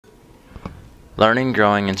Learning,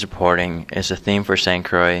 growing, and supporting is a theme for St.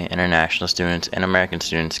 Croix international students and American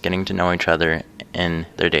students getting to know each other in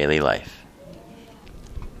their daily life.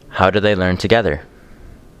 How do they learn together?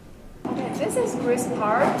 Okay, this is Grace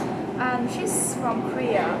Park, and she's from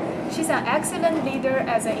Korea. She's an excellent leader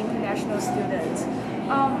as an international student.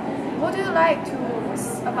 What do you like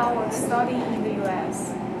about studying in the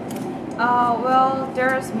U.S.? Well,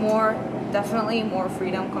 there's definitely more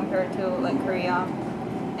freedom compared to Korea.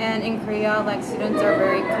 And in Korea, students are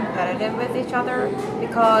very competitive with each other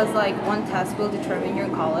because one test will determine your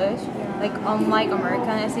college. Unlike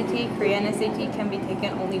American SAT, Korean SAT can be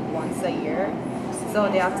taken only once a year, so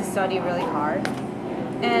they have to study really hard.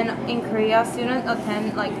 And in Korea, students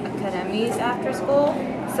attend academies after school,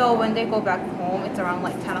 so when they go back home, it's around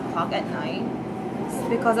 10 o'clock at night.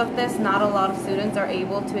 Because of this, not a lot of students are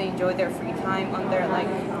able to enjoy their free time on their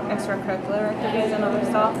extracurricular activities and other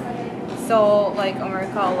stuff. So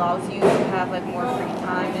America allows you to have more free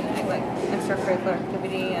time and extracurricular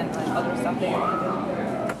activity and other stuff that you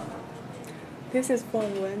want to do. This is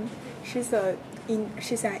Feng Wen. She's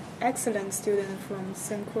an excellent student from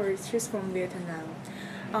St. Croix. She's from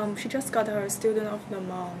Vietnam. She just got her Student of the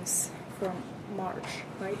Month from March,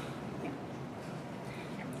 right? Yeah.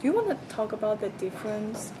 Do you want to talk about the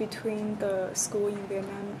difference between the school in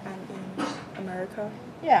Vietnam and in America?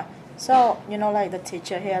 Yeah. So, the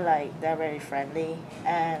teacher here, they're very friendly,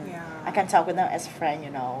 and Yeah. I can talk with them as friend,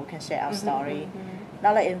 we can share our story.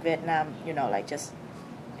 Not like in Vietnam, just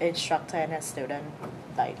instructor and a student,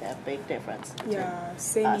 there's a big difference. Yeah,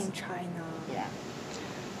 same us. in China. Yeah.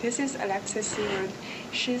 This is Alexis Seward.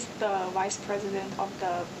 She's the Vice President of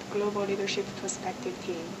the Global Leadership Perspective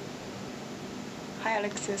team. Hi,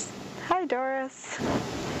 Alexis. Hi, Doris.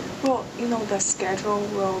 Well, the schedule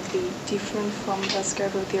will be different from the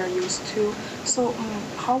schedule they are used to. So,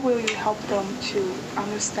 how will you help them to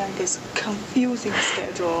understand this confusing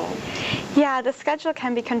schedule? Yeah, the schedule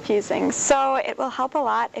can be confusing, so it will help a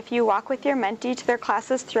lot if you walk with your mentee to their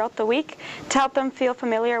classes throughout the week to help them feel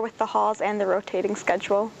familiar with the halls and the rotating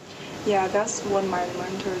schedule. Yeah, that's what my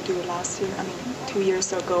mentor did 2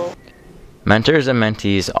 years ago. Mentors and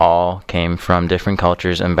mentees all came from different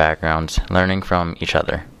cultures and backgrounds, learning from each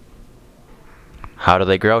other. How do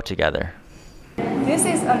they grow together? This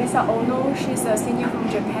is Alisa Ono. She's a senior from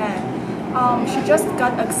Japan. She just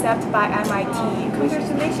got accepted by MIT.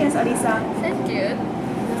 Congratulations, Alisa. Thank you.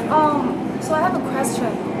 So I have a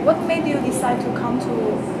question. What made you decide to come to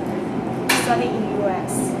study in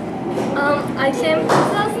US? I came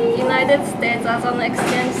to the United States as an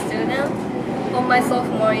exchange student on my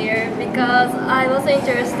sophomore year because I was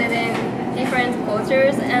interested in different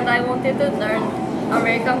cultures and I wanted to learn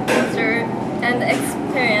American culture and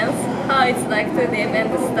experience how it's like to live and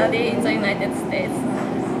study in the United States.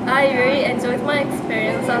 I really enjoyed my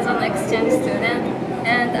experience as an exchange student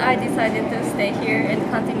and I decided to stay here and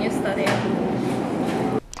continue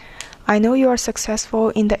studying. I know you are successful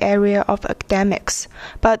in the area of academics,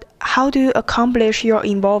 but how do you accomplish your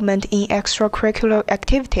involvement in extracurricular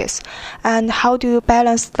activities, and how do you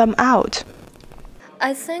balance them out?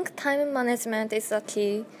 I think time management is the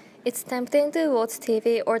key. It's tempting to watch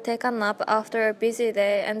TV or take a nap after a busy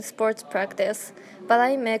day and sports practice, but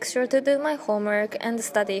I make sure to do my homework and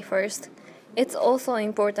study first. It's also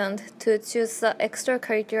important to choose the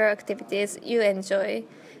extracurricular activities you enjoy,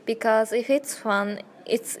 because if it's fun,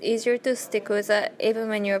 it's easier to stick with it even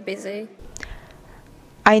when you're busy.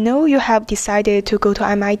 I know you have decided to go to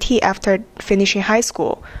MIT after finishing high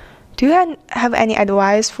school. Do you have any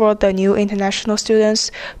advice for the new international students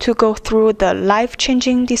to go through the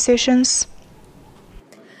life-changing decisions?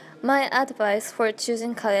 My advice for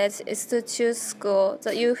choosing college is to choose school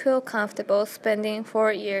that you feel comfortable spending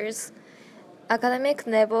 4 years. Academic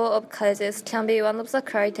level of colleges can be one of the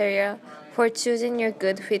criteria for choosing your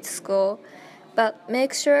good fit school, but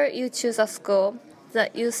make sure you choose a school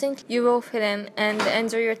that you think you will fit in and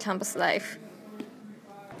enjoy your campus life.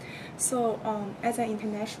 So, as an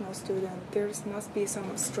international student, there must be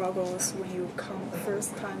some struggles when you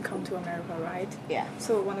first time come to America, right? Yeah.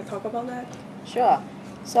 So, want to talk about that? Sure.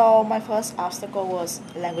 So my first obstacle was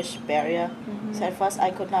language barrier. So at first I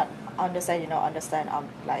could not understand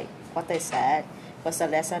what they said, what's the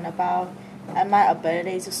lesson about, and my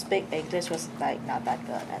ability to speak English was not that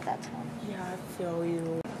good at that time. Yeah, I feel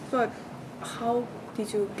you. But how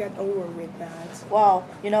did you get over with that? Well,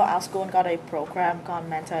 our school got a program called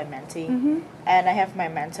Mentor and Mentee, and I have my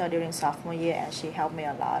mentor during sophomore year, and she helped me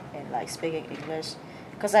a lot in speaking English,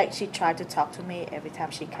 because she tried to talk to me every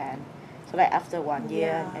time she can. So after 1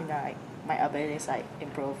 year, Yeah. and my abilities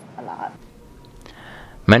improved a lot.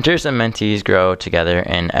 Mentors and mentees grow together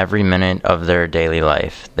in every minute of their daily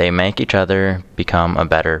life. They make each other become a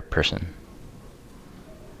better person.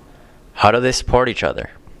 How do they support each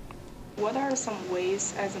other? What are some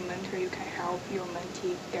ways as a mentor you can help your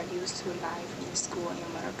mentee get used to life in school in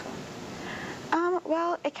America?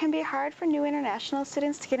 Well, it can be hard for new international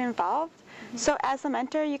students to get involved. So as a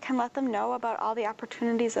mentor, you can let them know about all the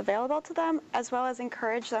opportunities available to them, as well as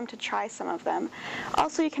encourage them to try some of them.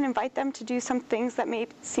 Also, you can invite them to do some things that may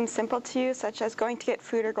seem simple to you, such as going to get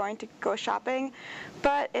food or going to go shopping,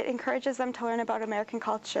 but it encourages them to learn about American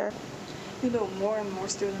culture. You know, more and more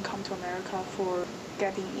students come to America for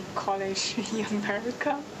getting in college in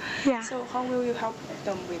America. Yeah. So how will you help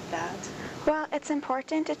them with that? Well, it's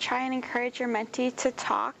important to try and encourage your mentee to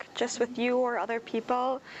talk just with you or other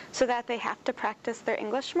people so that they have to practice their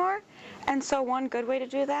English more. And so one good way to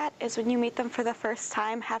do that is when you meet them for the first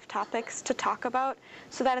time, have topics to talk about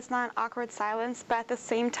so that it's not an awkward silence, but at the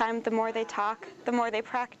same time, the more they talk, the more they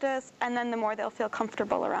practice, and then the more they'll feel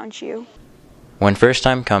comfortable around you. When first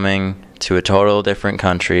time coming to a total different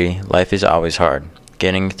country, life is always hard.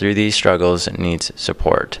 Getting through these struggles needs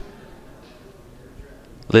support.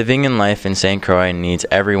 Living in life in St. Croix needs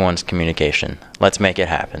everyone's communication. Let's make it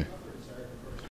happen.